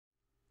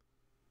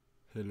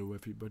Hello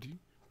everybody,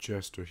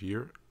 Jester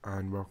here,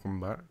 and welcome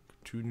back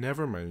to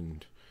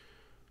Nevermind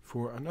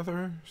for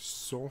another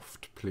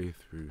soft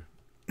playthrough.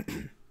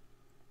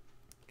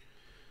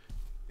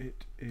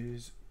 It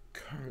is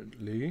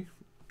currently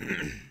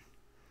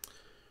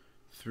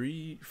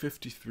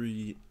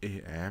 3:53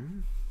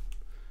 AM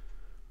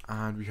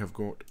and we have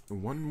got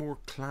one more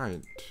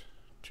client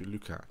to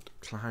look at,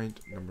 client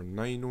number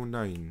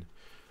 909.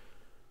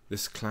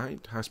 This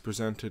client has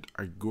presented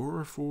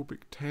agoraphobic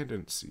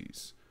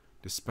tendencies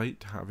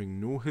despite having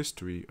no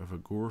history of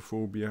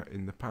agoraphobia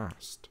in the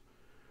past.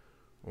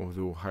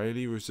 Although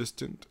highly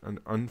resistant and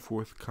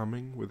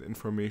unforthcoming with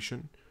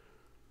information,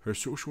 her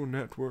social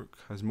network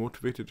has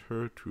motivated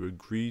her to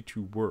agree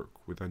to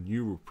work with a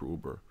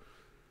neuroprober.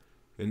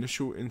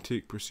 Initial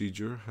intake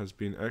procedure has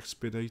been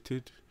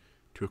expedited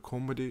to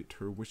accommodate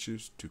her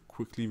wishes to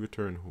quickly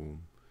return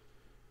home.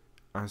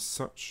 As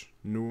such,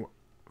 no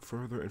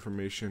further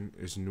information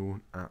is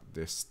known at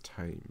this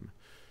time.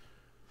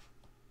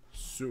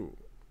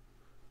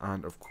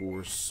 And of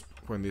course,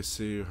 when they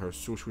say her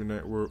social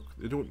network,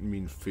 they don't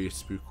mean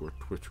Facebook or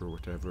Twitter or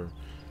whatever.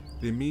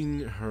 They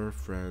mean her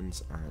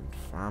friends and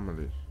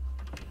family.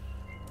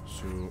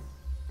 So,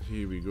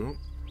 here we go.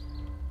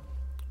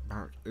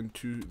 Back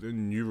into the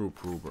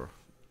neuroprober.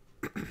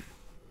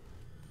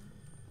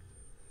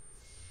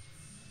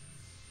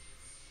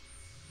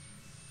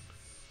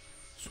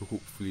 So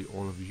hopefully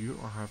all of you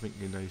are having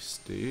a nice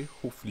day.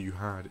 Hopefully you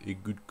had a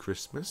good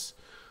Christmas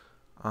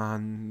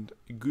and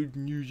a good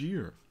New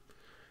Year.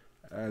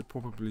 It'll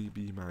probably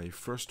be my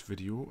first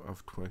video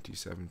of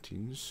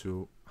 2017,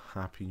 so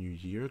Happy New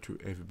Year to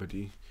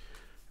everybody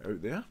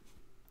out there.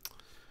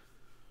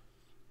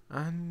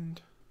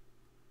 And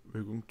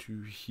we're going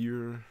to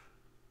hear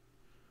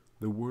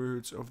the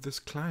words of this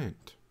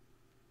client.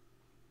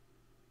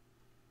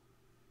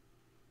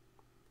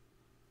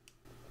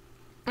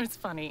 It's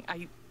funny,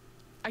 I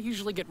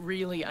usually get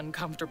really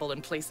uncomfortable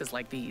in places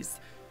like these.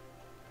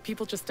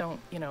 People just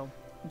don't,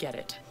 get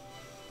it.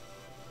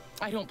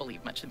 I don't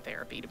believe much in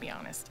therapy, to be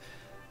honest.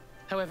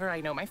 However,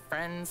 I know my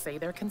friends say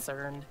they're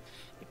concerned.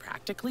 They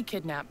practically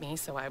kidnapped me,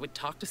 so I would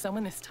talk to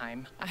someone this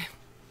time.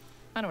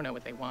 I don't know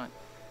what they want.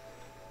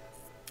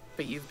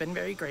 But you've been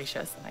very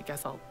gracious, and I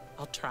guess I'll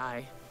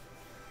try.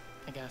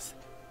 I guess.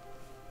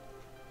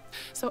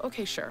 So,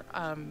 okay, sure.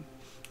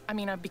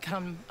 I've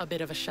become a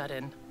bit of a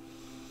shut-in.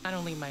 I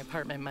don't leave my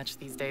apartment much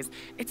these days.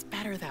 It's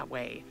better that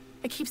way.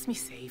 It keeps me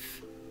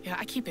safe. Yeah,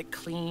 I keep it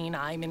clean.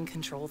 I'm in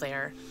control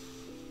there.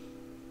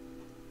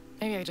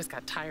 Maybe I just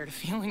got tired of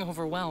feeling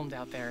overwhelmed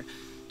out there.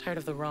 Tired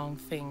of the wrong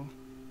thing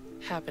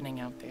happening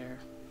out there.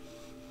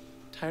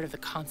 Tired of the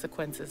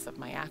consequences of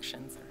my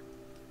actions or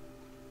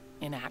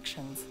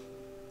inactions.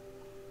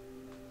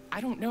 I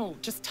don't know,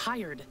 just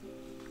tired.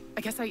 I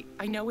guess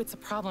I know it's a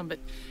problem, but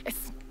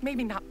it's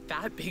maybe not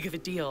that big of a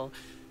deal.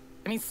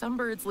 I mean, some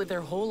birds live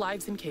their whole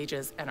lives in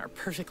cages and are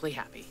perfectly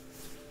happy.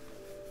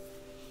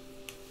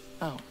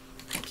 Oh,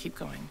 I'll keep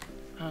going.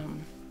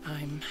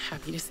 I'm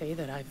happy to say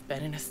that I've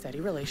been in a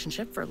steady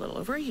relationship for a little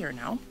over a year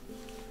now.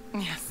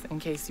 Yes, in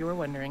case you were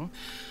wondering,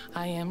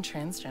 I am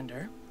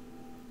transgender,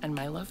 and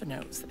my love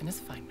knows and is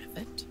fine with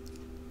it.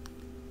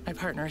 My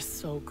partner is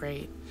so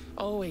great,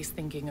 always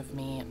thinking of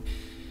me and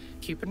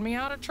keeping me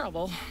out of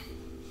trouble.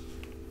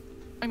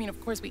 I mean, of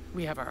course,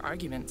 we have our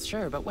arguments,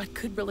 sure, but what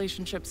good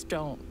relationships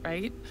don't,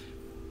 right?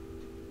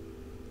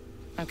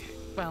 Okay,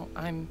 well,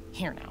 I'm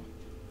here now.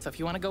 So if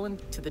you want to go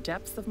into the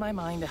depths of my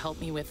mind to help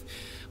me with,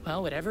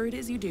 well, whatever it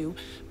is you do,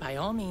 by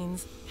all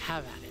means,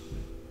 have at it.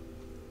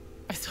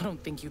 I still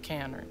don't think you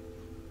can or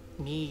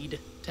need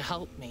to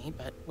help me,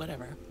 but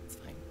whatever, it's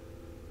fine.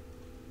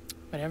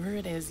 Whatever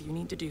it is you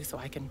need to do so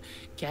I can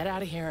get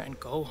out of here and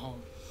go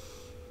home.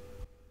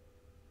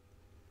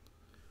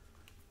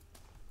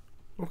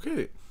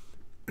 Okay.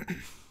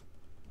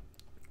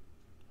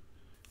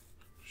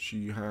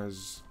 She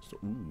has...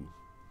 Ooh.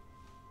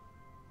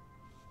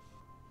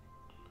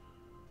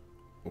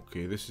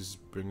 Okay, this is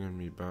bringing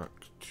me back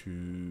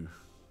to...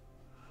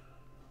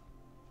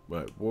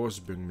 Well, it was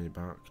bringing me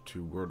back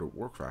to World of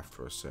Warcraft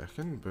for a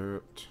second,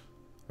 but...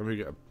 Let me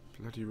get a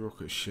bloody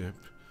rocket ship.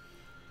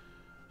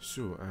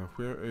 So,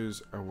 where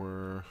is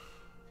our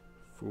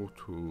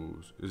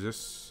photos? Is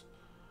this...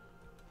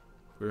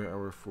 Where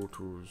are our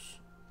photos?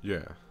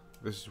 Yeah,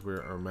 this is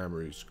where our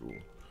memories go.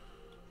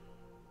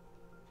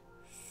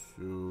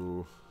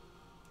 So...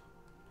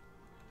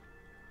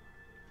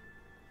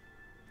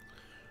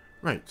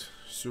 Right,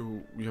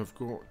 so we have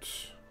got,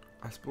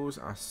 I suppose,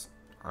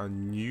 a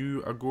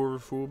new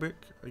agoraphobic,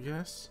 I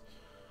guess.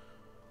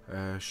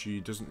 She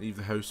doesn't leave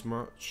the house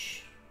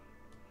much.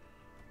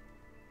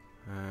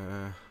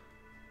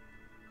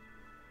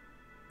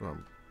 Well,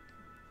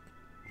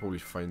 probably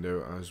find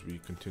out as we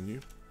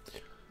continue.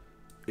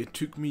 It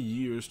took me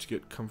years to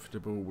get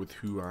comfortable with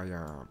who I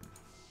am.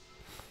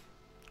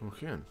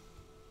 Okay.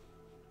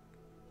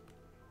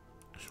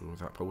 So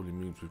that probably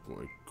means we've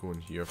got to go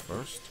in here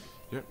first.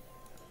 Yep.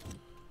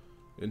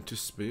 Into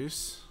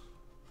space.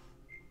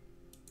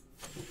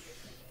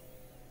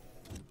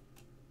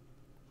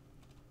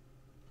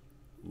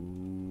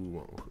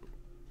 Ooh,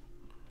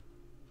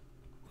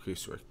 Okay,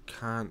 so I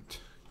can't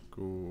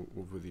go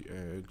over the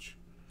edge.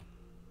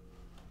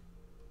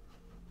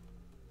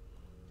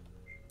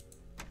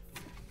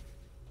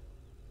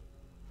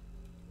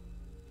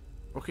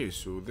 Okay,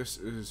 so this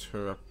is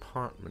her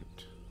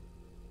apartment.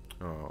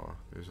 Oh,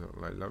 there's a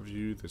I love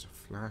you, there's a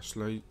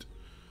flashlight.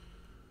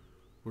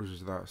 What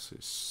does that say?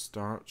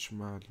 Starch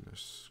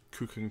Madness.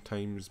 Cooking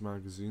Times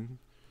magazine.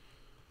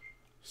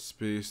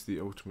 Space,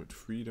 the ultimate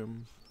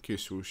freedom. Okay,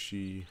 so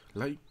she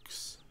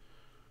likes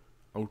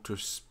outer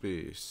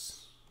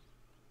space.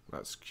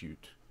 That's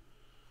cute.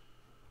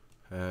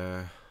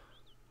 Hugs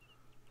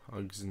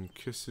and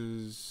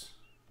kisses.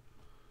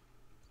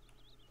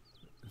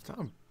 Is that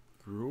a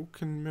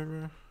broken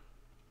mirror?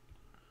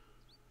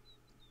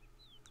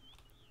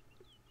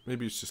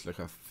 Maybe it's just like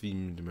a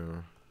themed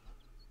mirror.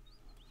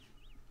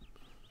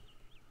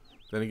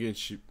 Then again,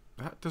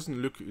 that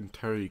doesn't look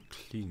entirely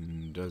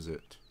clean, does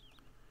it?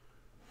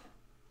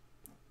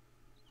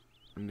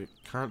 And it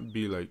can't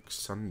be like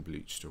sun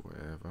bleached or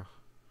whatever.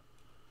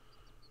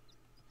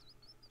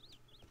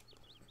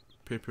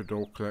 Paper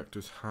Doll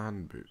Collector's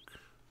Handbook.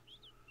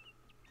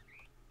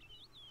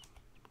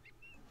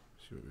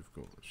 See what we've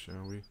got,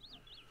 shall we?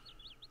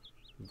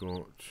 We've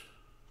got...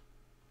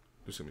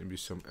 looks like maybe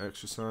some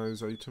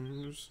exercise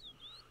items.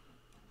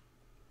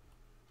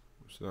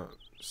 What's that?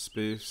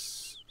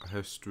 Space, a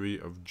history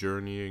of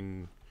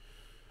journeying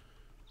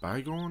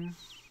bygone?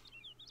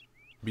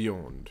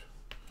 Beyond.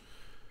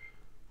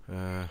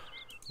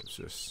 What's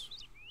this?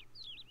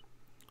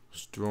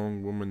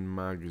 Strong Woman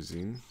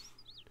magazine.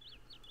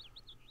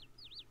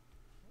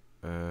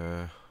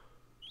 Oh,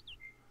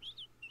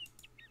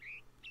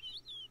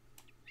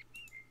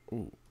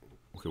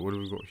 okay, what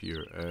have we got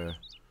here?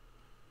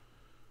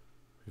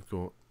 We've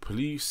got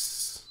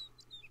police.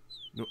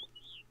 No,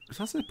 does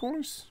that say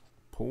police?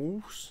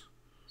 Polls?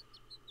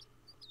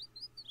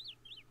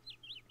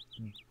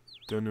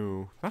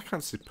 Dunno. That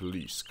can't say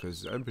police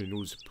because everybody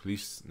knows the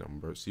police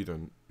number. It's either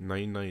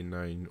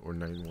 999 or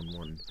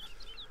 911.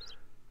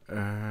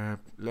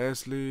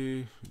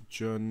 Leslie,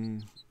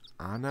 John,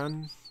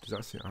 Annan. Does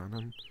that say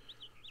Annan?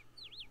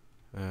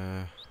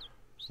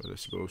 What I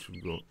suppose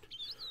we've got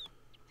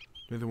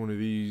another one of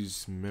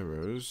these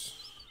mirrors.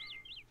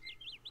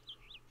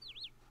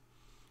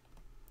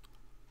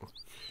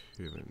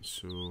 Okay then,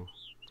 so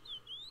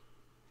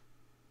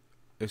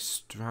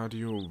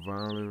Estradio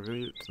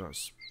Valerate,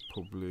 that's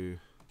probably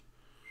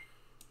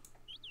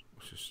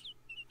just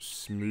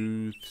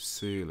smooth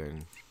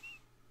sailing.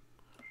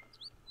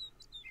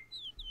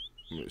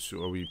 Wait,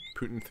 so are we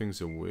putting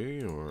things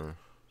away or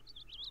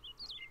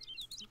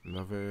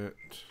love it?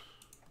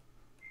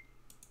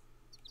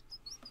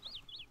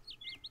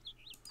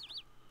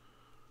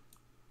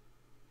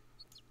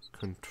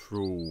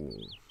 Control.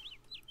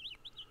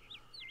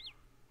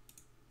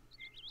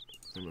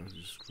 Let me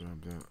just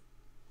grab that.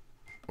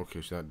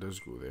 Okay, so that does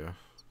go there.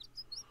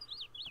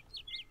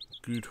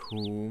 Good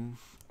home.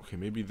 Okay,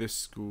 maybe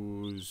this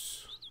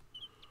goes.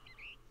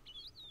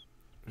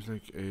 There's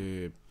like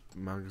a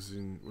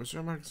magazine. Was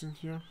there a magazine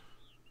here?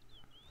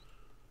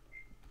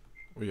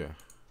 Oh yeah.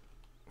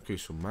 Okay,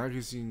 so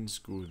magazines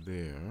go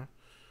there.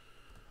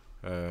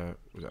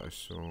 What I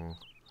saw.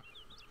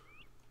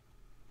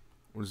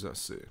 What does that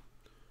say?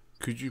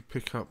 Could you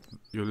pick up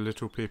your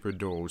little paper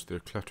dolls? They're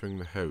cluttering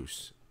the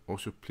house.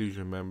 Also, please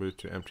remember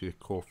to empty the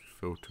coffee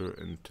filter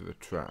into the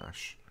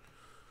trash.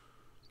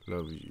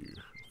 Love you.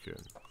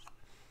 Okay.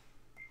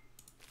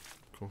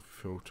 Coffee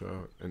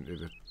filter into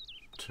the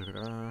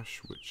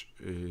trash, which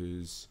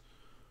is...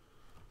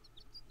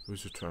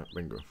 where's the trash?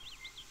 Bingo.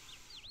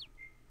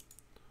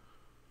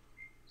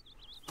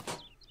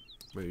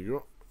 There you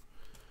go.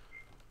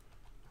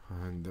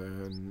 And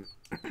then...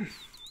 put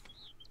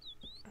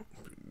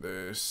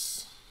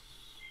this...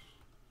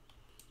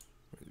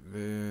 right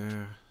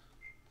there.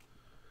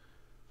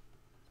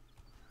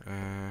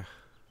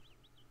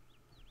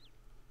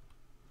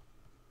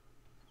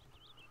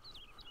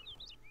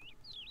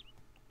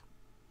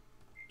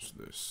 What's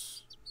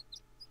this?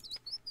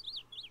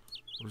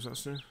 What does that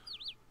say?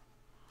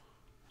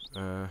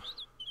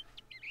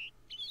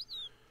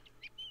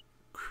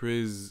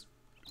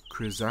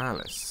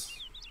 Chrysalis.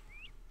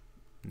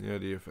 No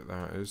idea if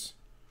that is.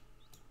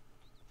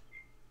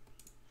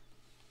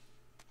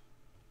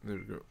 There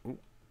we go. Oh.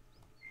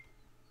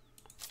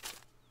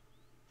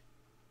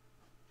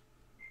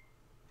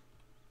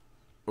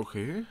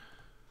 Okay.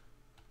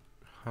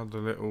 Had a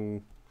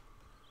little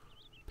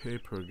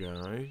paper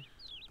guy.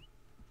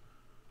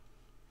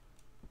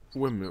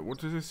 Wait a minute, what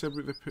does it say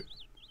about the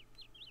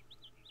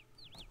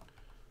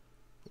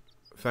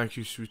Thank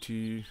you,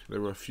 sweetie. There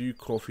were a few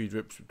coffee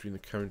drips between the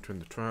counter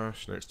and the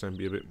trash. Next time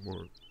be a bit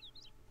more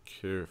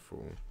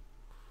careful.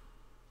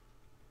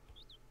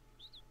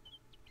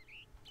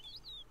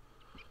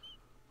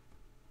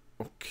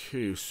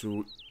 Okay,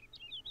 so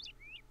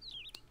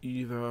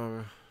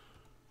either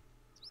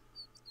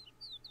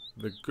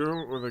the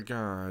girl or the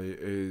guy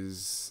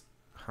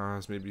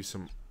has maybe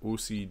some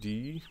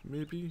OCD,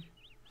 maybe?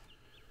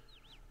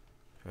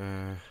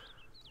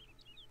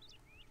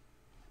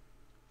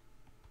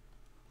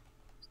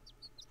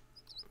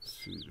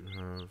 We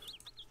have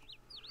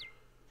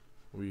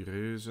wee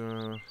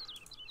razor.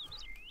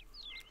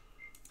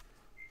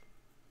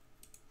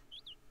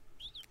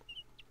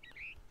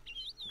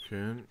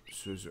 Okay,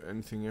 so is there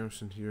anything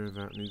else in here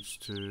that needs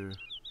to...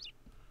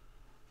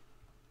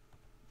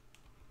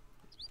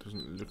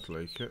 Doesn't look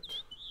like it.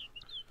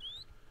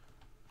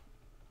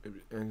 Maybe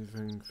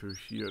anything through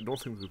here? I don't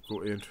think we've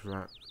got to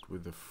interact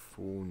with the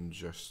phone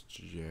just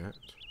yet.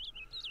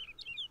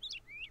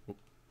 Oh,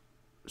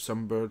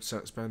 some birds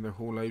that spend their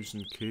whole lives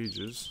in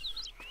cages.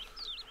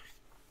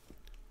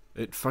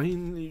 It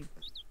finally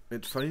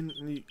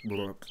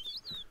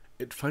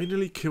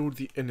killed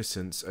the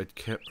innocence I'd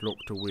kept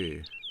locked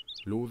away.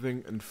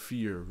 Loathing and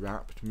fear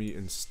wrapped me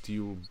in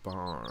steel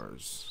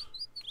bars.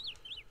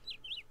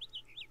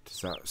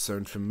 Does that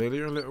sound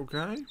familiar, little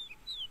guy?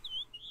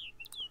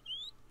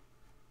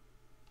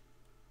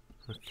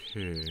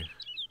 Okay.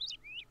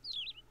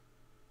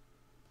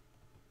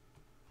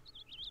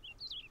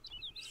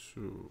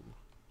 So, do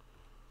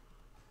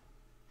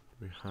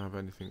we have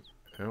anything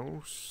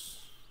else?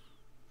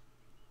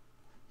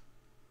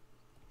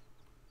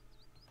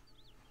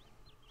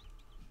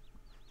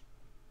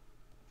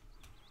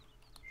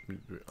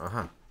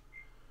 Aha.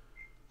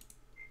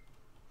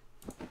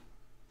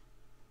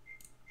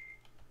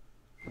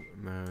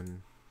 And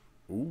then,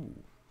 ooh.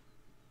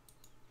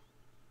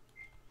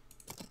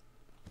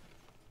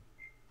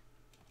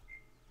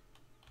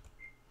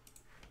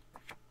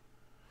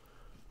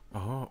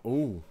 Ah,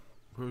 oh.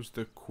 Where's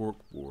the cork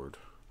board?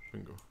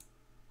 Bingo.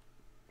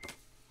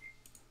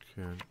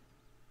 Okay.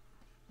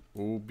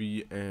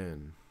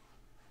 OBN.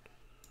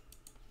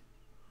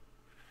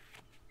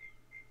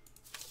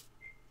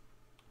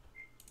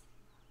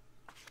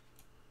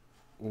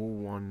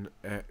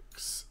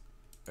 O1XX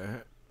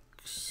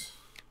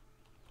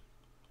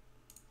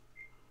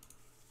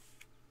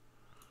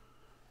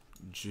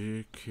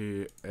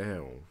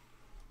JKL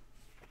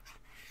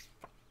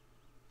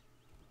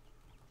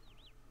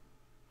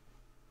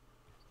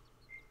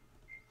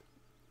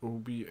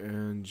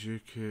OBN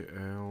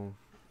JKL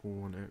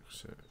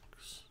O1XX.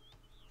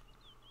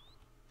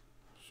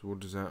 So what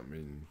does that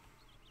mean?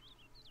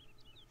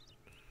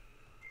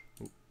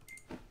 Oh,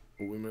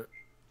 wait a minute.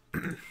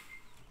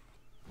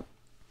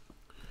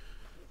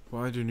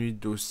 Why do you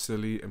need those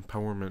silly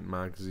empowerment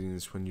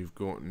magazines when you've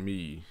got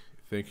me?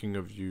 Thinking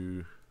of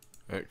you,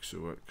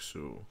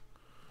 XOXO.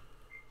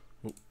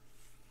 Oh.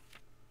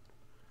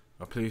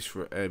 A place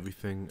for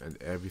everything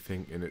and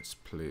everything in its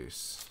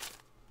place.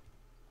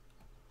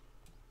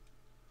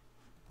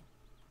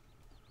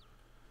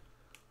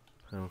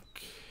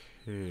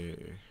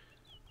 Okay.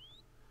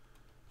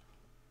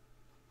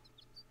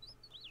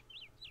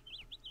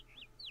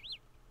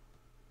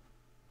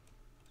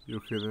 You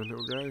okay there,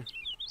 little guy?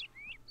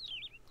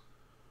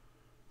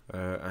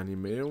 Any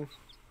mail?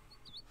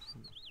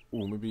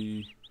 Oh,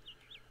 maybe...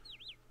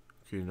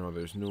 Okay, no,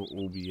 there's no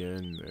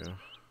OBN there.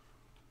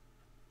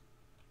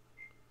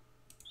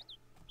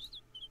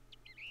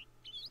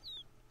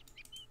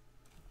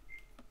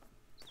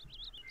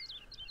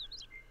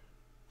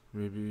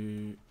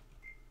 Maybe...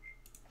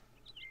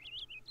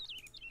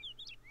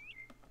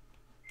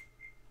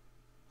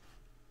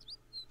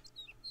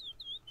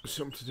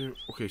 Something to do...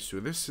 Okay, so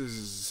this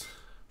is...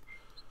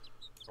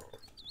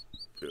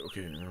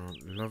 Okay,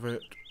 love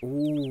it.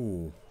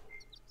 Oh!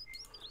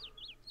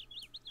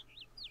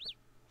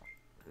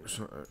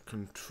 So,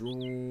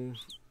 control...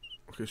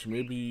 Okay, so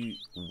maybe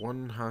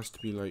one has to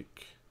be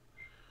like...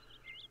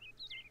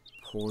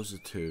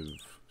 positive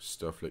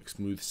stuff, like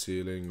smooth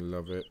sailing,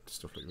 love it,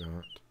 stuff like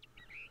that.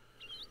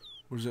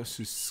 What is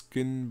this?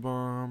 Skin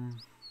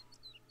balm.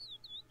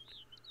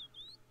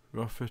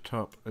 Rough it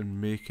up and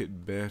make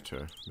it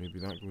better. Maybe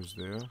that goes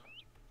there.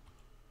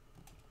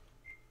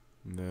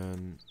 And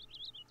then...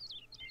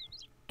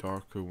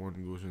 darker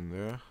one goes in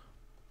there.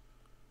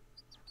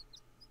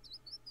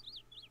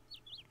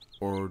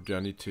 Or do I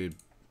need to...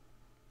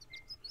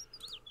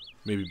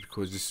 Maybe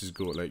because this has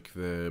got like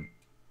the...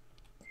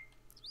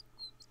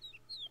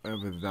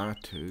 whatever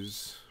that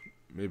is.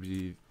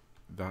 Maybe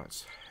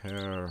that's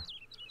her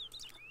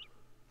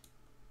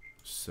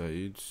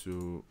side,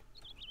 so...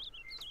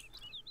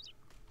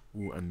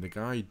 Oh, and the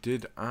guy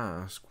did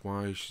ask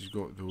why she's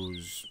got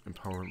those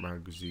empowerment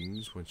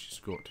magazines when she's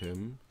got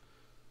him.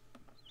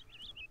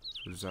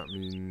 So does that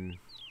mean...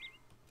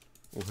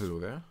 Oh, hello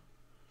there.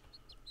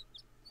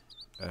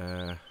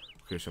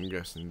 Okay, so I'm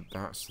guessing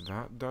that's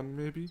that done,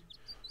 maybe?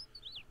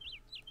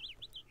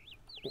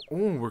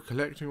 Oh, we're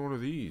collecting all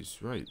of these,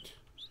 right.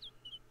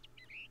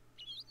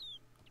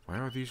 Why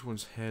are these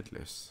ones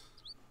headless?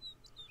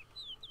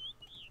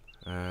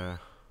 Okay,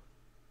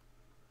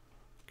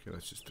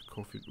 that's just the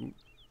coffee. Ooh.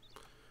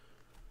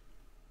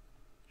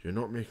 You're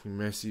not making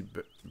messy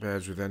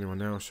beds with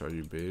anyone else, are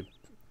you, babe?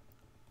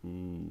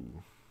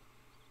 Ooh.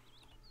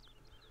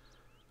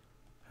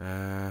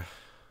 Can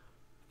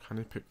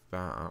I pick that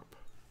up?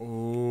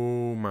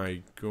 Oh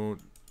my god.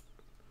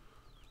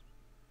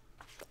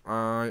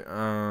 I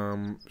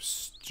am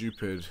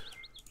stupid.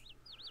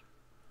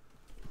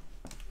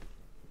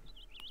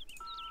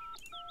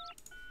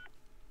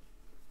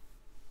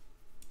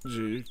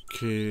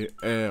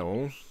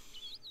 JKL.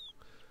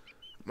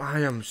 I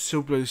am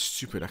so bloody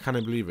stupid. I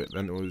can't believe it.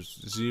 Then it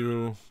was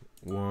 0,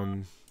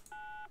 1,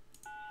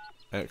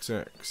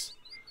 XX.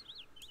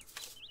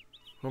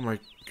 Oh my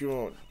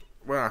god.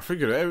 Well, I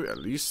figured it out at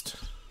least.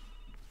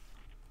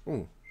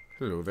 Oh,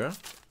 hello there.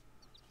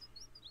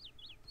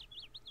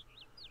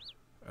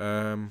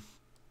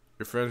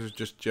 Your friends are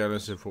just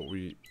jealous of what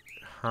we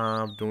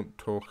have. Don't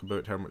talk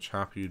about how much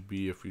happier you'd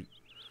be if we...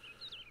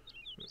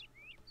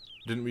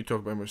 Didn't we talk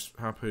about how much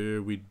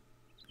happier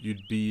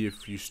you'd be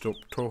if you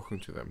stopped talking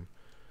to them?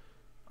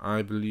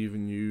 I believe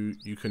in you.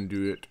 You can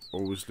do it.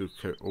 Always look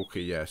out.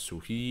 Okay, yeah, so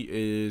he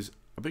is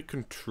a bit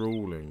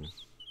controlling,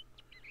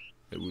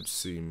 it would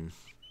seem.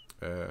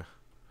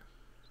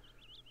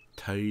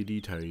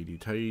 Tidy, tidy,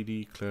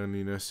 tidy.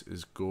 Cleanliness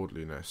is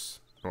godliness.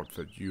 Not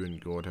that you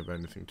and God have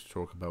anything to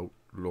talk about,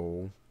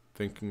 lol.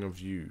 Thinking of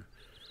you.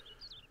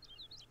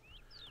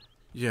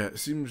 Yeah, it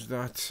seems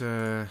that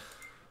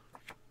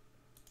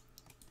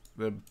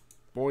the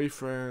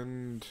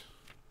boyfriend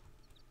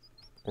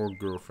or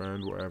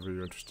girlfriend, whatever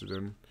you're interested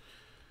in,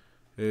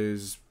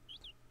 is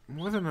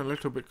more than a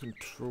little bit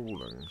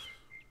controlling.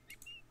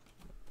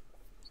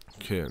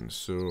 Okay, and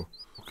so...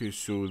 Okay,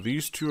 so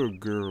these two are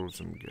girls,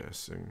 I'm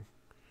guessing.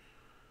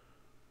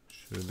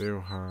 So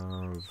they'll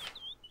have...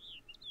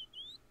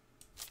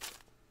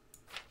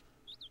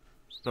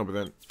 No, but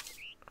then...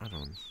 I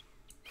don't...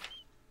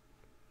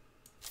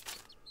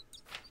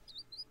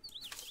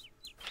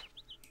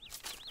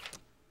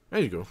 There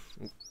you go.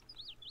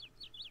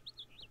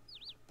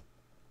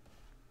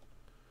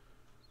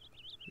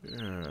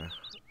 Yeah.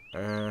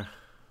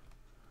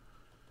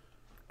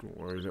 Don't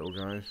worry, little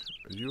guy. Are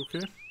you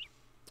okay?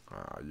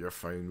 Ah, you're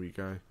fine, wee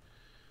guy.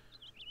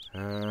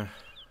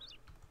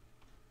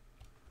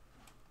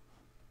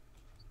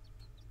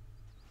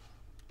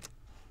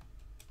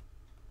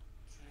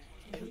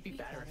 It would be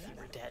better if you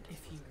were dead.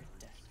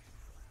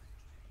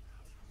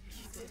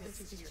 You did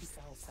this to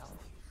yourself.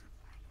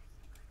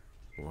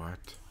 What?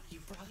 You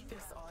brought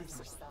this on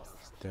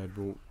yourself.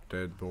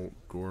 Deadbolt,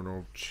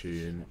 doorknob,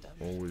 chain,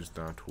 always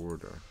that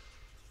order.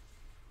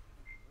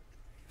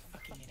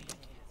 Fucking idiot.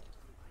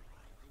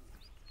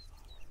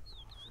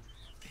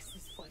 This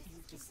is what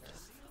you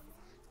deserve.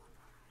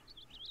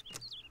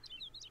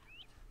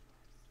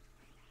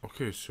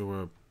 Okay, so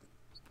we're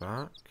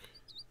back.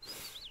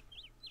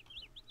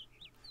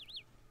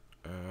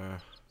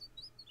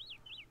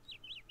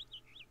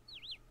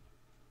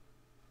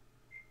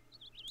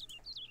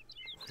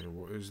 Okay,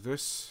 what is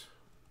this?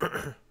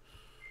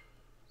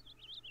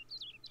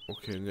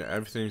 Okay, yeah,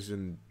 everything's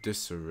in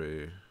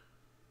disarray.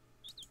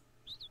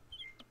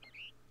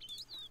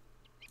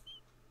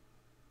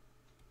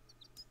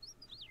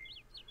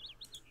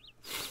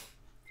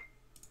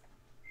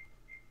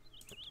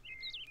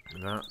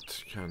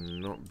 That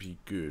cannot be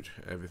good,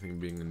 everything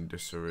being in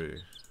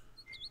disarray.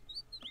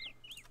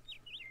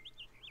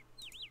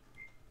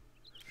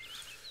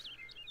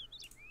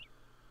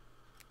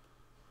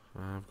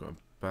 I've got a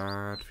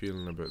bad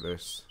feeling about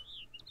this.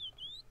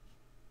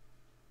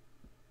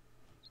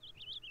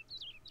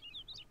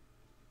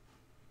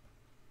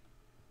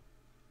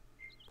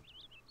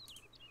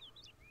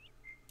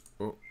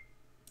 Oh.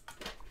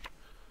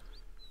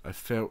 I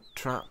felt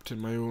trapped in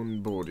my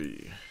own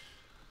body.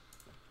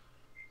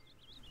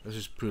 Let's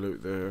just pull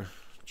out the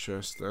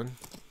chest then.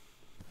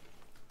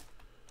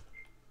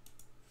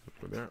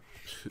 Over there.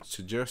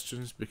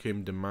 Suggestions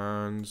became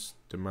demands.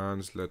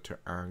 Demands led to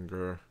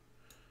anger.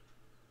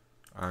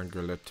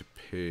 Anger led to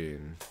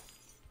pain.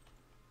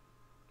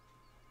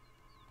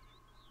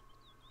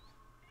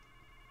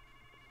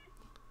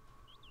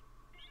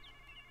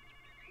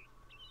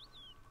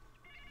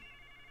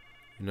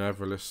 You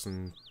never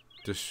listen,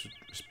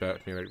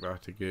 disrespect me like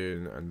that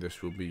again, and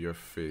this will be your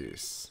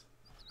face.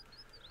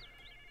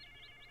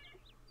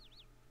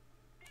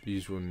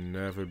 These will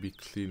never be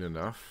clean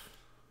enough.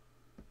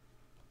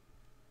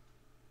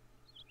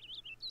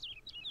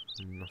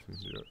 Nothing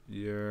here.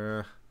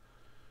 Yeah.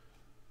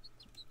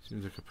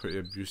 Seems like a pretty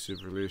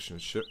abusive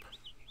relationship.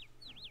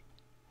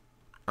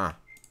 Ah,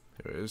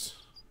 here it is.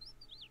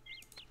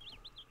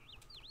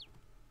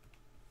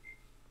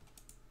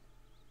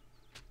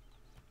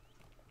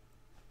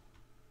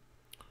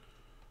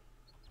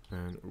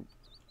 And oh,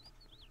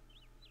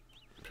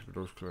 paper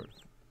doors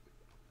collect.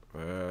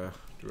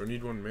 Do I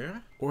need one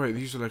more? Oh right,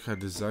 these are like a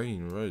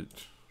design,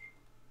 right?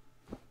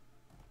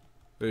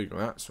 There you go.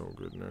 That's all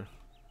good now.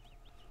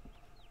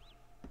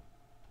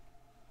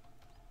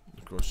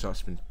 Of course,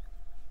 that's been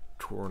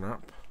torn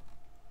up.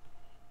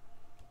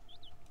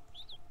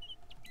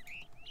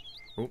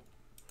 Oh.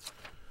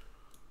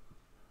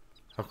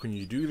 How can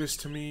you do this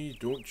to me?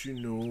 Don't you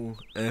know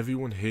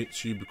everyone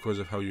hates you because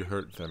of how you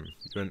hurt them?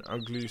 You're an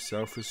ugly,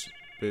 selfish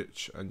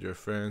bitch, and your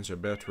friends are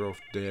better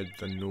off dead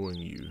than knowing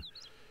you.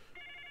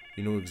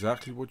 You know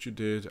exactly what you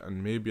did,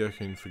 and maybe I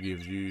can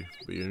forgive you,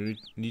 but you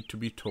need to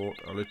be taught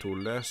a little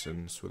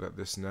lesson so that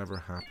this never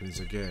happens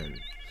again.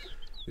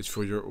 It's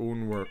for your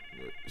own work.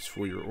 It's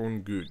for your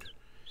own good.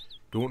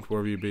 Don't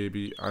worry,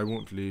 baby. I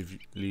won't leave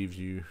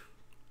you.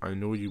 I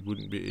know you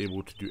wouldn't be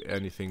able to do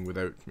anything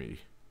without me.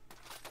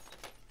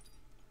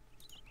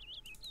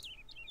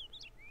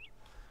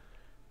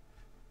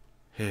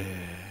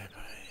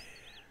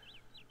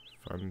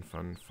 Fun,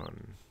 fun,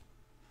 fun.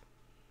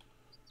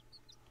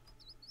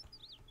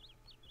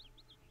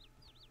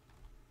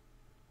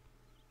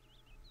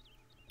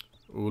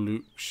 Oh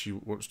look, she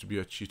wants to be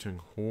a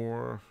cheating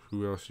whore.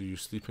 Who else are you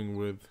sleeping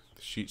with?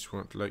 The sheets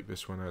weren't like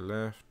this when I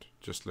left.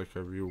 Just like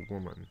a real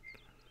woman.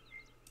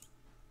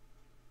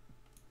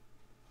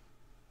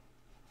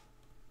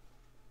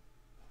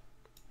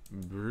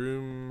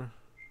 Broom.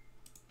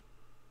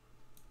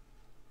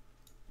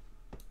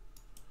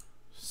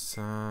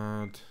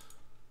 Sad.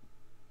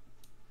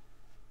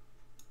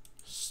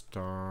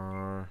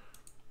 Star.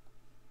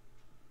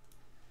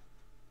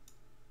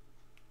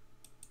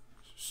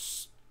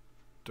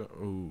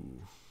 Oh.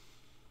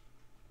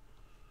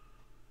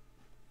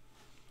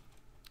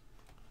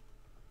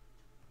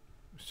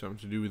 Something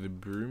to do with the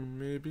broom,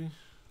 maybe?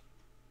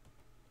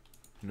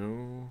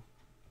 No.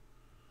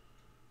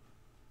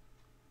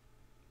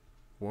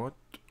 What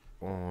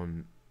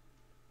on...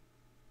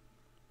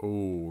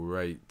 Oh,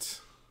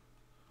 right.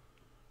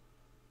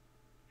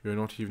 You're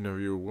not even a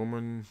real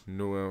woman.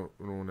 No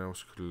one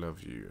else could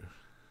love you.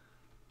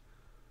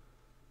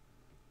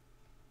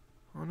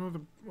 Oh no, the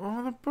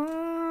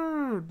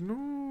bird!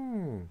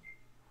 No!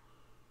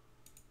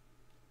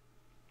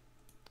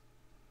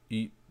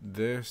 Eat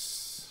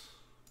this.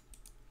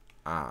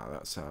 Ah,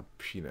 that's a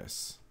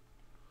penis.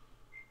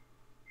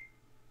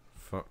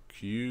 Fuck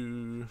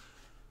you.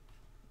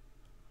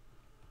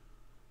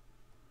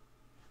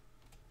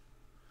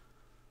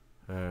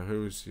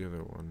 Who was the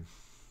other one?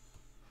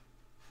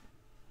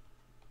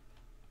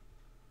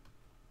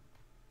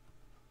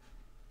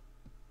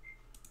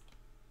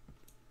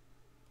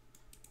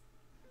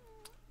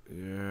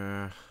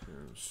 Yeah,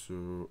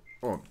 so...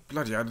 Oh,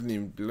 bloody, I didn't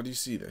even bloody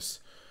see this.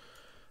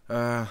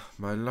 My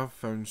love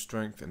found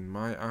strength in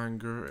my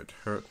anger. It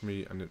hurt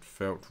me and it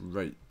felt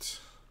right.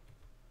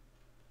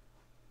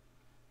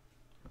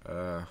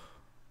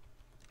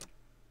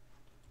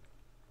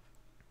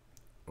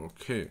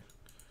 Okay.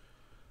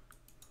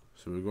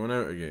 So we're going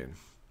out again.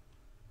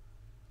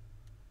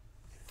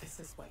 This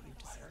is what you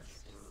deserve.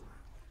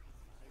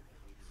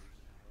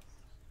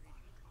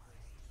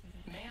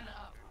 Man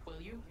up,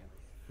 will you?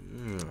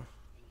 Yeah.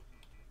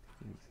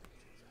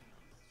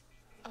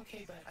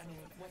 Okay, but I mean,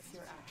 what's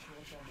your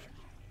actual gender?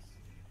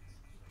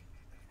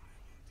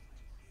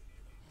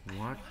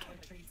 What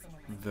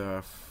the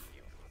f...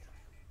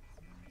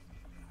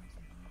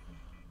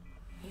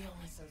 He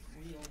only serves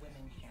real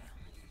women here.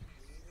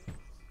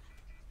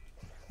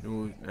 No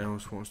one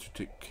else wants to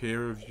take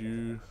care of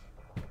you.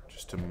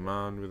 Just a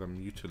man with a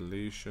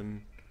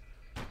mutilation.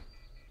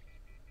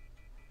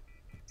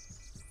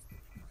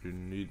 You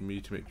need me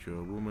to make you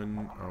a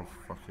woman. I'll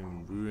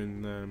fucking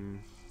ruin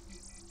them.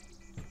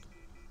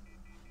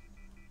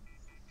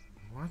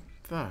 What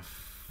the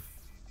f...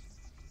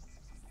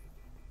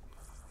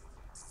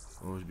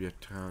 Always be a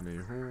tiny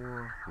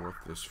whore.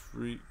 Worthless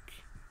freak.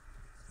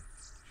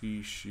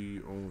 He, she,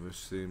 all the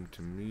same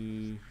to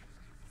me.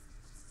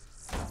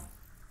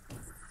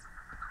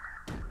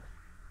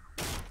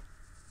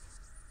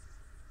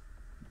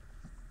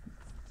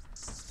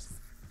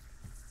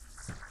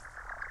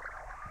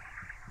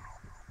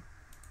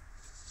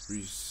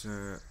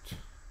 Reset.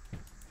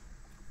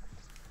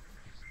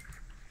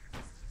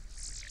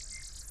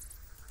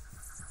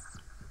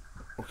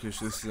 Okay,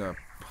 so this is a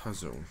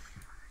puzzle.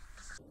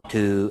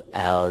 2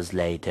 hours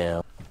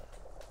later.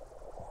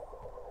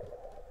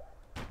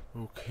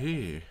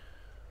 Okay,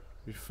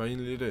 we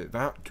finally did it.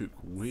 That took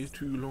way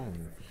too long.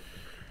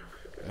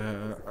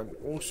 And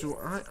also,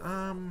 I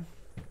am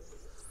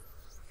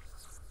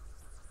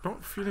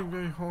not feeling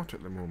very hot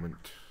at the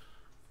moment.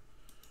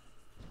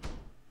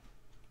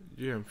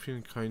 Yeah, I'm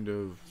feeling kind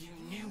of... You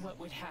knew what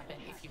would happen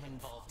if you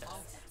involved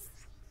us.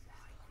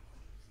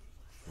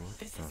 What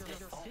This the... is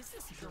your fault. This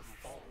is your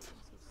fault.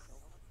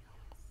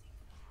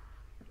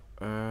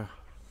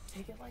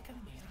 Take it like a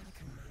man.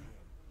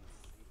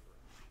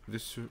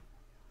 This... Okay,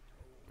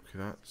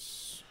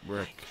 that's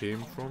where I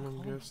came from,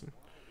 I'm guessing.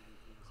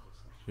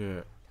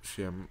 Yeah,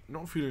 see, I'm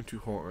not feeling too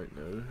hot right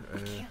now.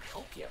 Can't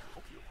help you.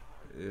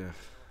 Yeah,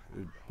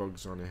 the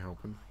bugs aren't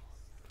helping.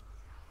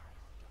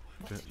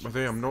 By the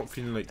way, I'm not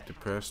feeling like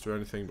depressed or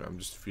anything, but I'm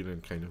just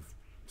feeling kind of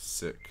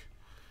sick,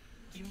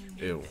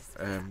 ill.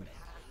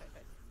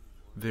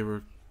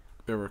 There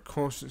were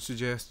constant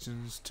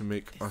suggestions to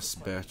make us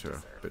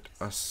better, but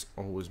us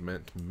always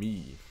meant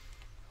me.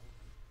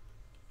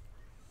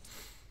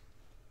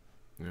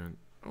 And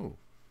oh,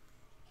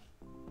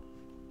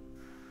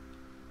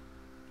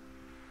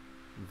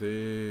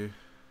 they,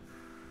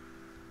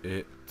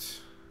 it,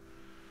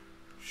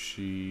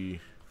 she,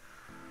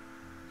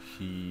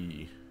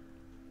 he,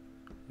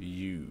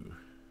 you,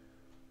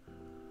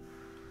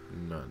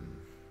 none.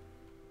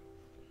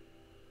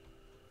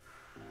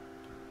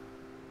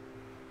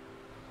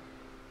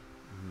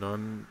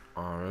 None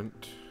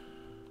aren't,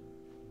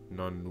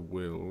 none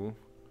will,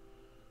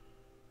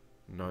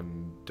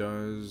 none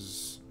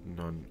does,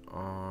 none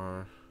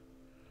are,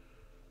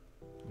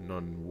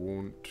 None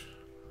won't.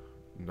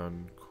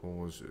 None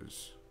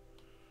causes.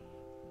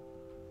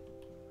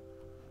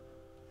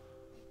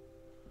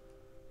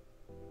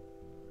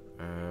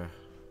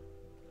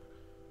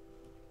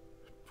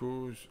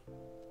 Suppose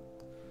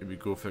maybe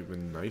go for like the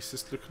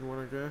nicest looking one,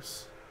 I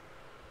guess.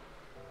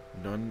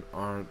 None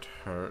aren't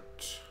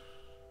hurt.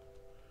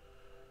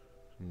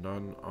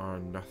 None are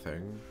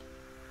nothing.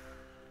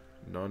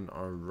 None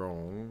are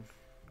wrong.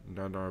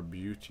 None are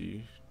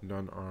beauty.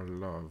 None are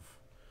love.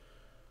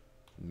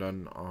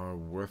 None are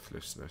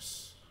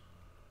worthlessness.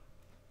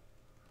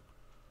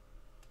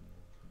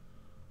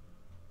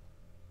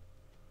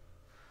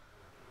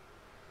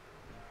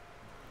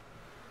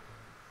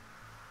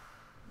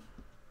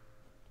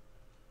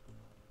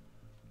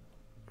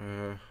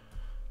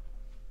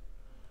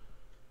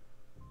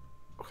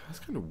 Okay, that's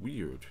kind of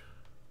weird.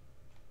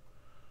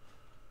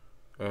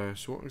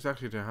 So what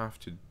exactly do I have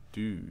to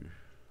do?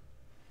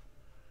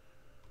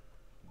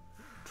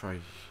 Try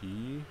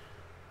he.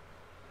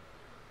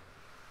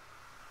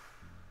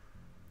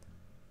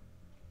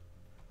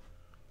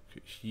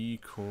 Okay, he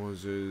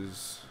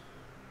causes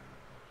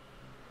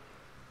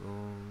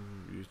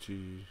wrong,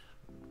 beauty.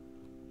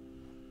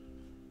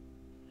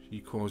 He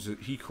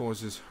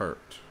causes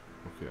hurt.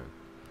 Okay.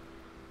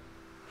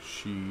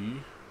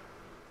 She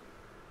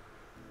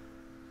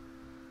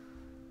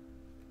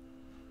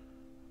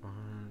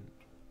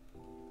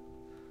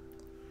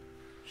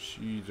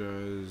she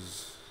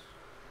does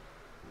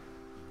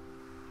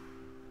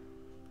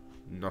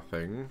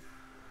nothing.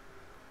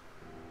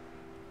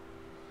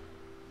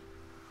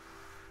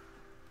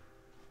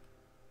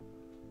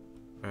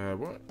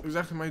 What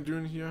exactly am I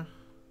doing here?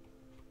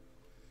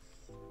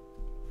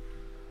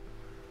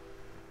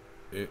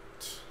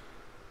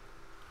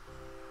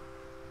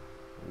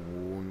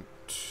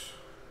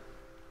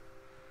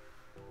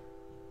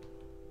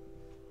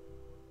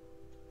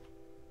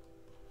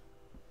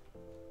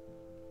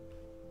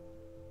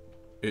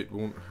 It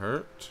won't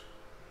hurt.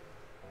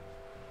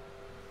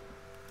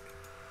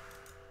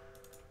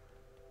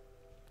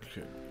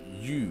 Okay,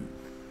 you.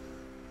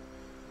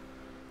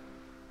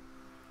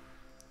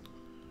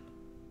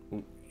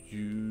 Oh,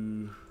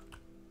 you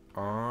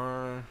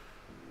are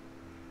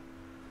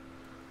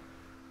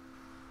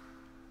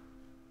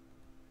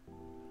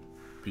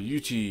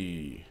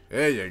beauty.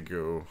 There you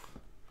go.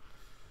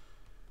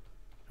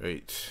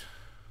 Right.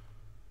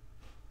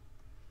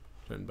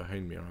 Then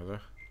behind me,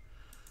 rather.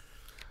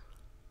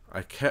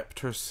 I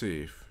kept her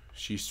safe.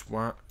 She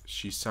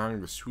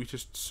sang the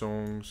sweetest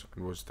songs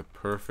and was the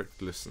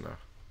perfect listener.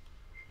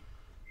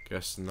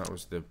 Guessing that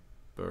was the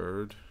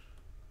bird.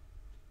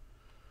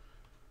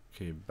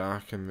 Okay,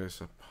 back in this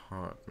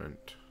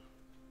apartment.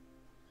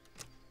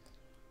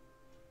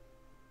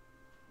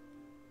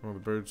 Oh, the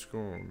bird's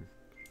gone.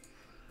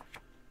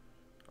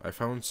 I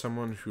found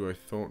someone who I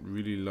thought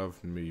really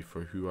loved me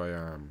for who I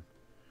am.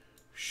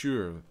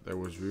 Sure, there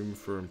was room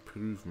for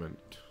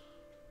improvement.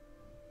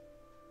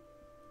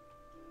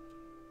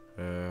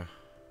 Okay,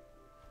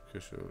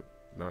 so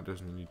that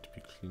doesn't need to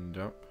be cleaned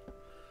up.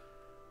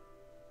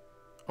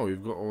 Oh,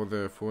 you've got all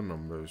the phone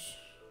numbers.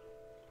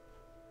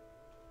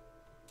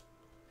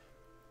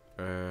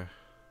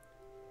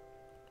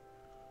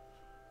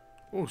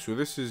 Oh, so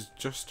this is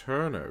just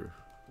her now.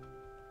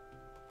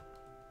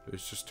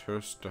 There's just her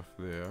stuff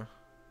there.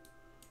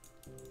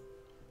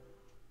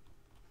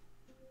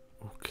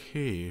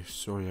 Okay,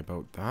 sorry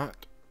about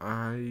that.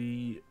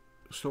 I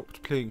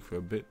stopped playing for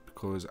a bit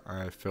because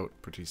I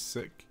felt pretty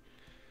sick.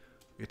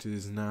 It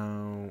is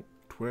now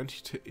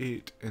 20 to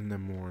 8 in the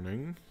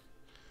morning.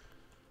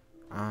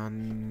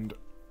 And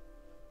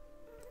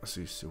let's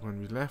see, so when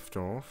we left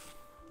off,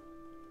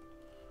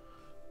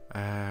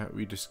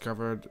 we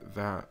discovered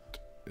that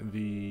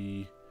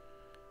the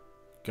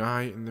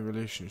guy in the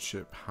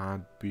relationship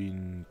had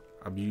been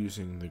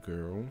abusing the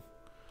girl,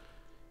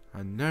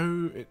 and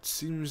now it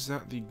seems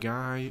that the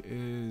guy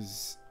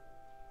is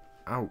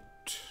out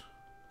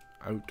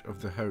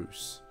of the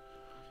house.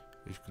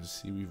 As you can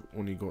see, we've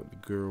only got the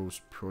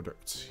girl's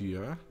products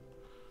here.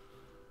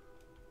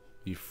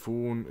 The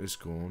phone is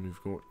gone.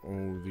 We've got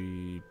all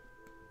the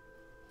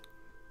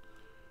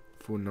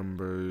phone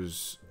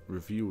numbers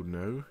revealed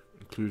now,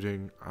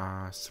 including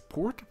a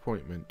support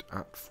appointment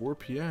at 4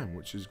 PM,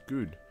 which is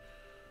good.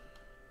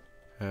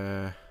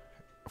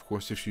 Of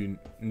course, if you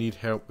need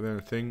help with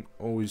anything,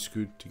 always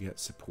good to get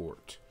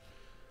support.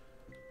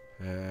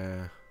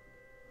 It's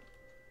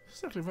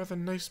actually a rather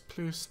nice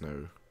place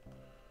now.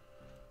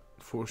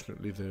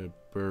 Unfortunately, the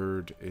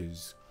bird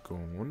is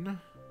gone.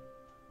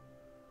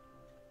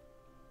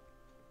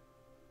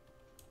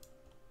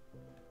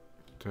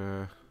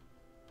 But,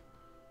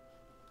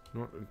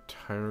 not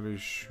entirely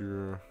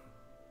sure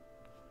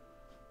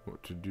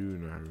what to do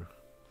now.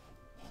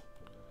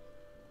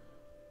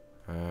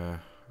 I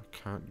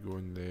can't go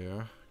in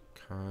there.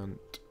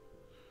 Can't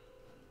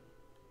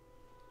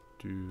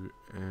do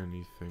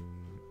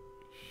anything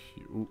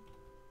here. Oh,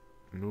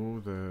 no,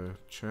 the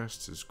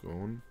chest is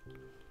gone.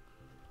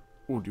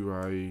 Oh, oh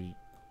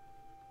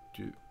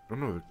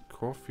no, the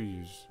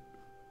coffee's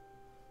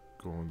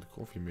gone. The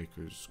coffee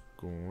maker's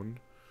gone.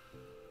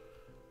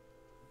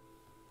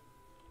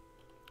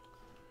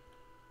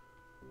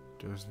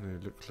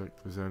 Doesn't look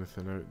like there's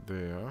anything out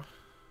there.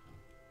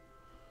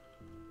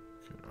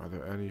 Okay, are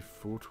there any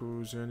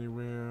photos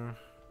anywhere?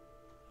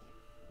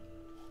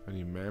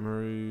 Any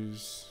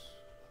memories?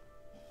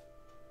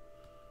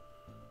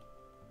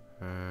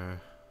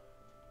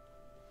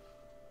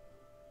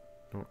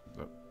 Not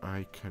that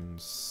I can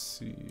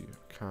see.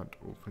 Can't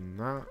open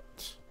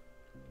that.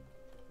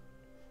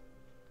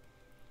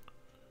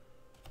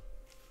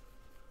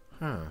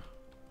 Huh.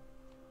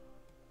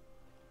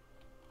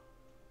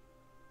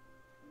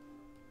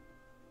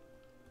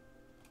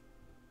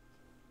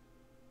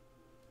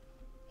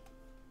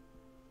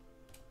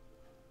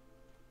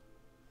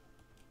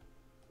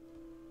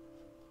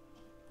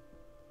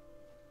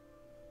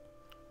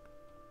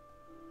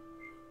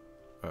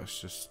 That's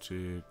just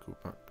to go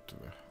back to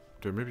the...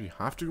 Do I maybe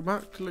have to go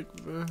back to,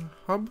 like, the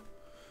hub?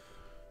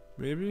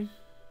 Maybe?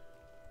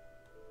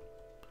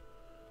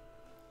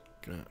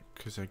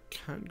 Because I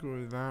can't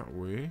go that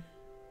way.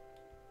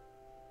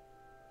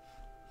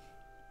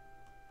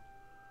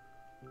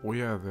 Oh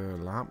yeah, the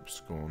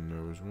lamp's gone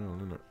now as well,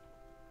 isn't it?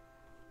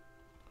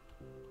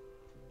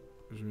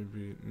 There's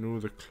maybe... No,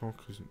 the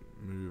clock isn't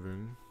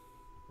moving.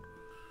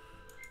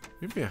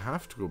 Maybe I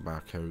have to go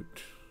back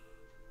out.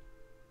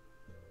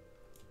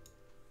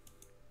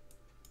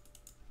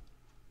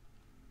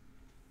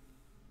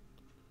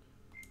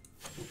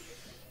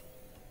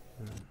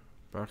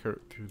 Back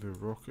out to the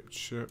rocket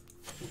ship.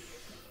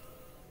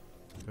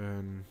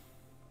 Then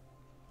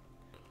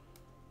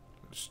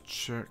let's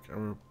check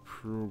our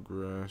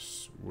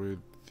progress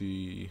with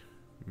the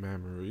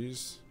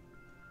memories.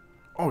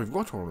 Oh, we've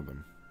got all of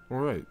them.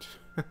 Alright.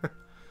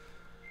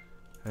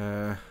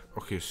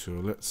 Okay, so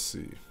let's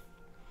see.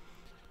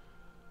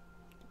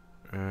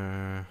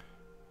 So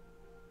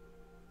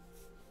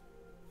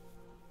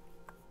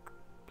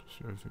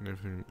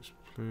everything in its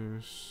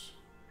place.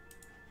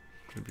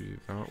 Maybe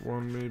that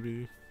one,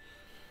 maybe.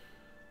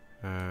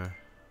 That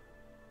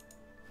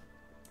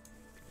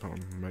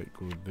one might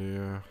go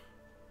there.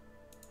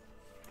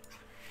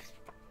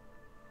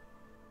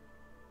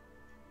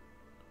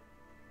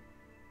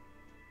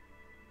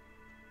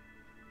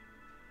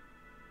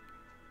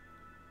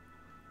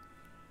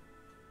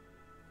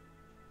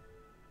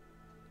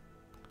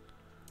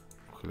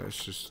 Okay,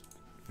 let's just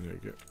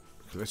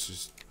let's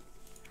just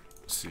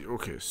see.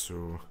 Okay,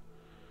 so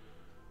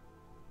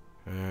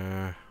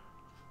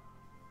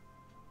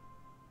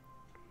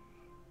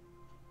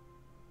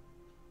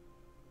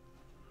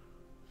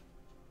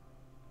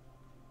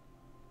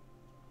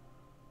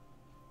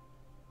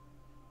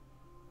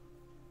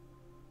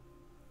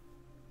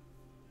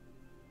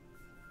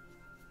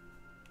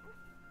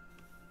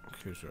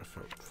okay, so I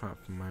felt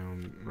my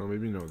own. No,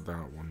 maybe not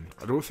that one.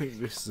 I don't think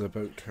this is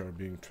about her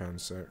being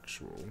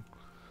transsexual.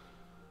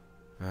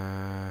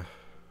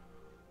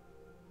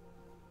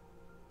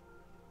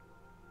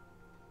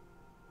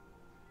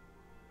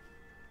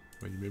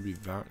 Like maybe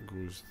that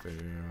goes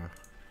there.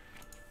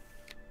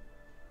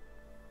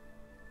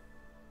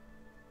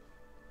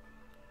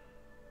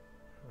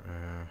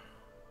 That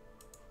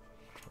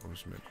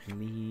was meant for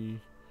me.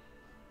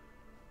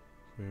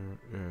 Yeah,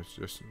 it's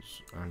just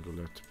angle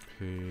to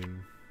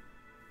pain.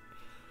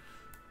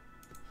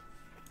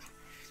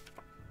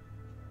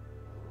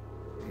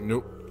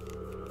 Nope.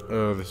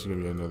 Oh, this is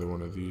gonna be another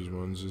one of these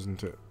ones,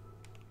 isn't it?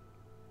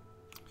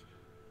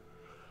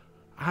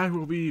 I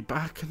will be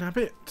back in a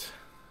bit,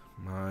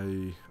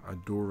 my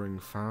adoring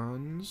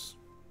fans.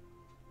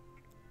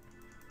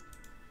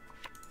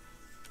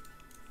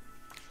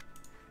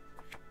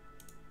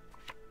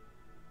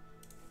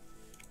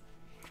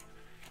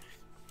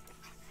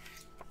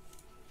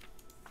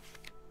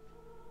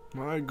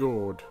 My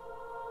God.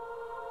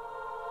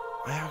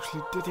 I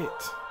actually did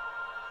it.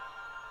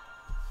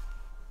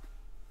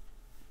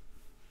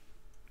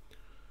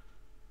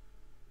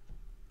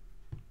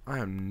 I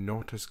am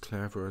not as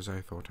clever as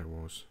I thought I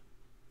was.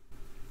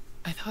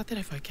 I thought that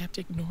if I kept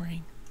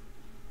ignoring,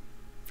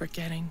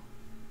 forgetting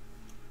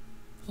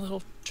the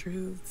little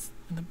truths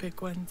and the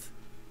big ones,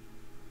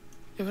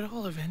 it would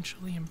all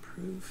eventually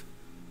improve.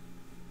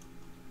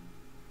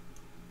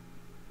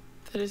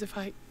 That is, if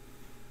I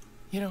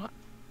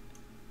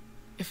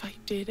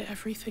did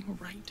everything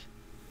right,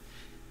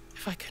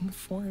 if I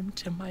conformed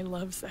to my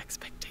love's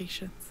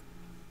expectations,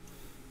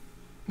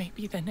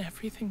 maybe then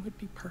everything would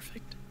be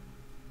perfect.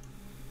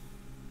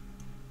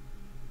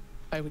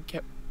 I would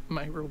get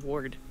my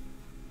reward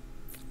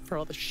for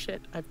all the shit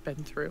I've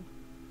been through.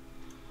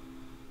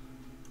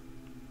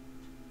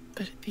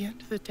 But at the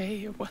end of the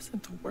day, it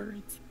wasn't the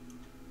words.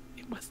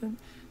 It wasn't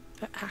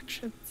the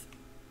actions.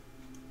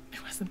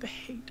 It wasn't the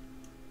hate.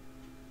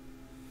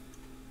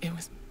 It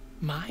was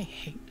my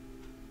hate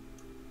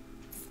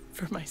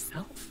for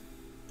myself.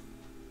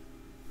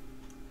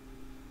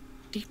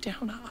 Deep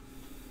down,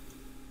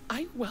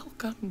 I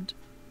welcomed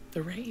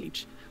the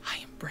rage.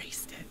 I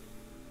embraced it.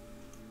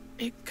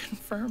 It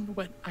confirmed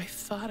what I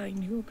thought I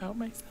knew about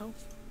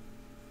myself.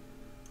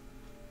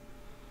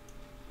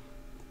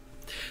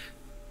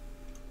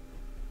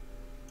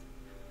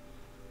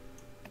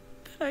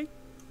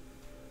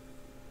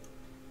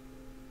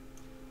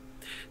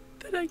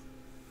 That I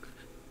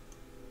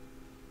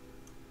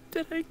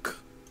that I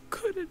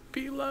couldn't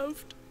be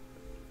loved.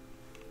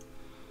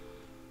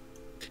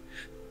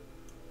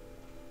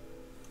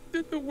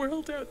 That the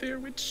world out there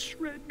would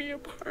shred me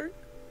apart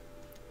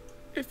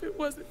if it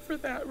wasn't for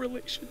that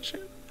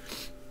relationship.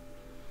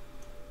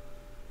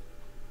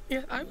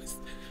 Yeah, I was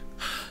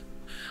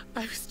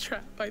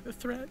trapped by the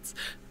threats,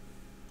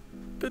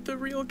 but the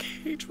real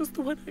cage was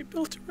the one I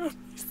built around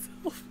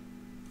myself.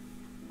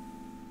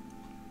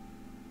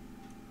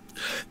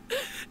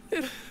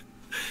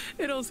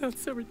 It all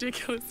sounds so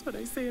ridiculous when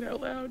I say it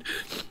out loud,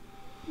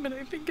 but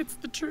I think it's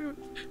the truth.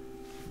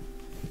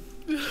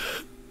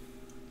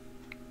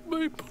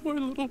 My poor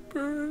little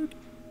bird.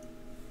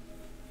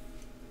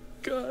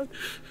 God,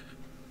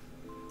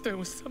 there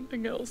was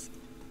something else.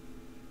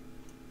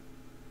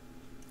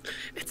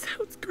 It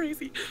sounds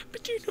crazy,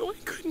 but you know I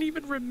couldn't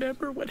even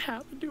remember what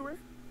happened to her.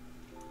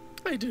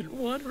 I didn't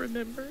want to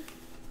remember.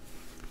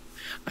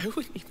 I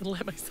wouldn't even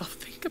let myself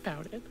think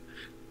about it.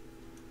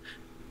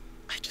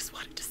 I just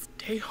wanted to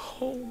stay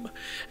home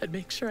and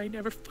make sure I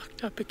never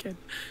fucked up again,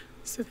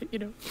 so that, you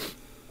know,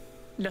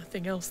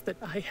 nothing else that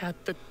I had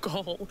the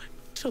gall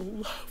to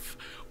love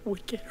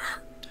would get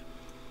hurt.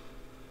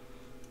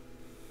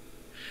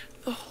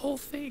 The whole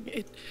thing,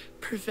 it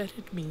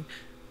prevented me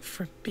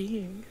from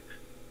being.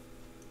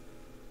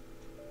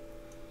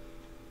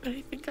 But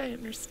I think I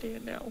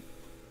understand now.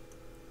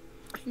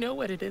 I know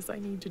what it is I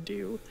need to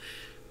do.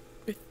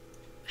 With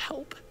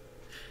help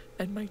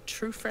and my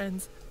true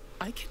friends,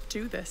 I can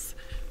do this.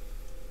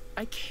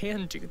 I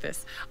can do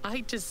this.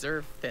 I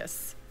deserve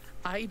this.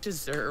 I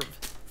deserve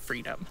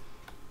freedom.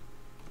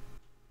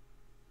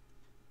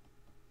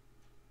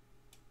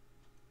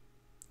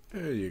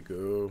 There you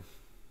go.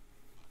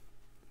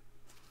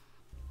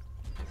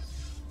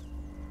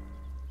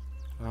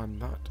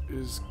 And that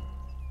is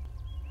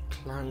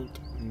client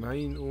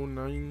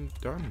 909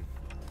 done.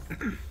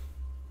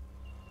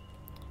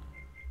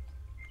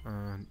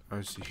 And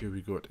as you see here,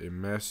 we got a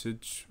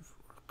message,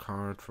 a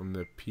card from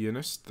the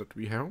pianist that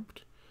we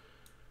helped.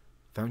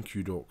 Thank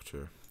you,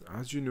 Doctor.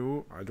 As you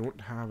know, I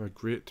don't have a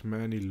great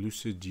many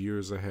lucid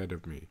years ahead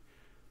of me.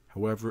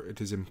 However,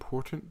 it is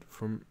important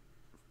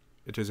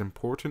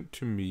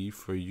to me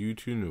for you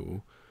to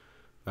know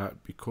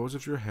that because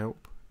of your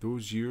help,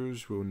 those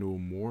years will know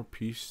more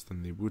peace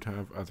than they would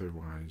have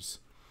otherwise.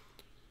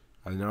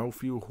 I now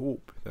feel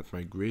hope that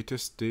my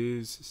greatest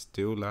days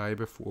still lie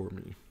before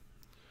me.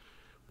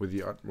 With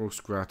the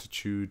utmost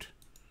gratitude,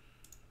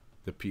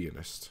 the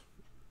pianist.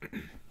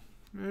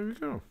 There we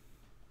go.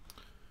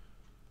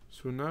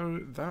 So now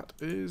that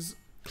is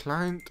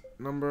client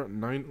number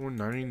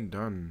 909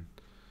 done.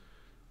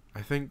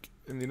 I think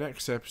in the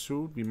next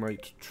episode we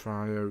might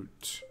try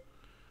out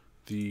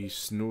the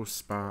Snow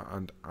Spa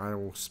and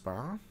Isle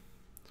Spa.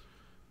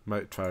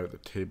 Might try out the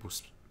table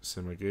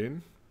sim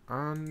again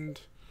and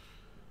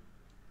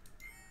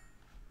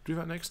do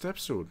that next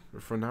episode.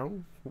 But for now,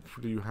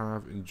 hopefully you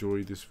have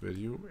enjoyed this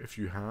video. If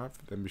you have,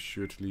 then be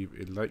sure to leave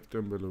a like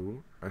down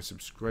below and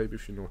subscribe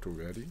if you're not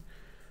already,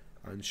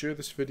 and share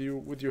this video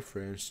with your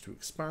friends to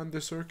expand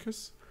the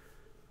circus.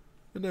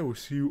 And I will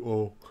see you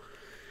all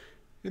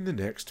in the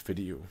next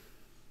video.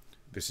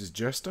 This is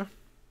Jester,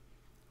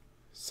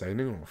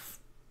 signing off.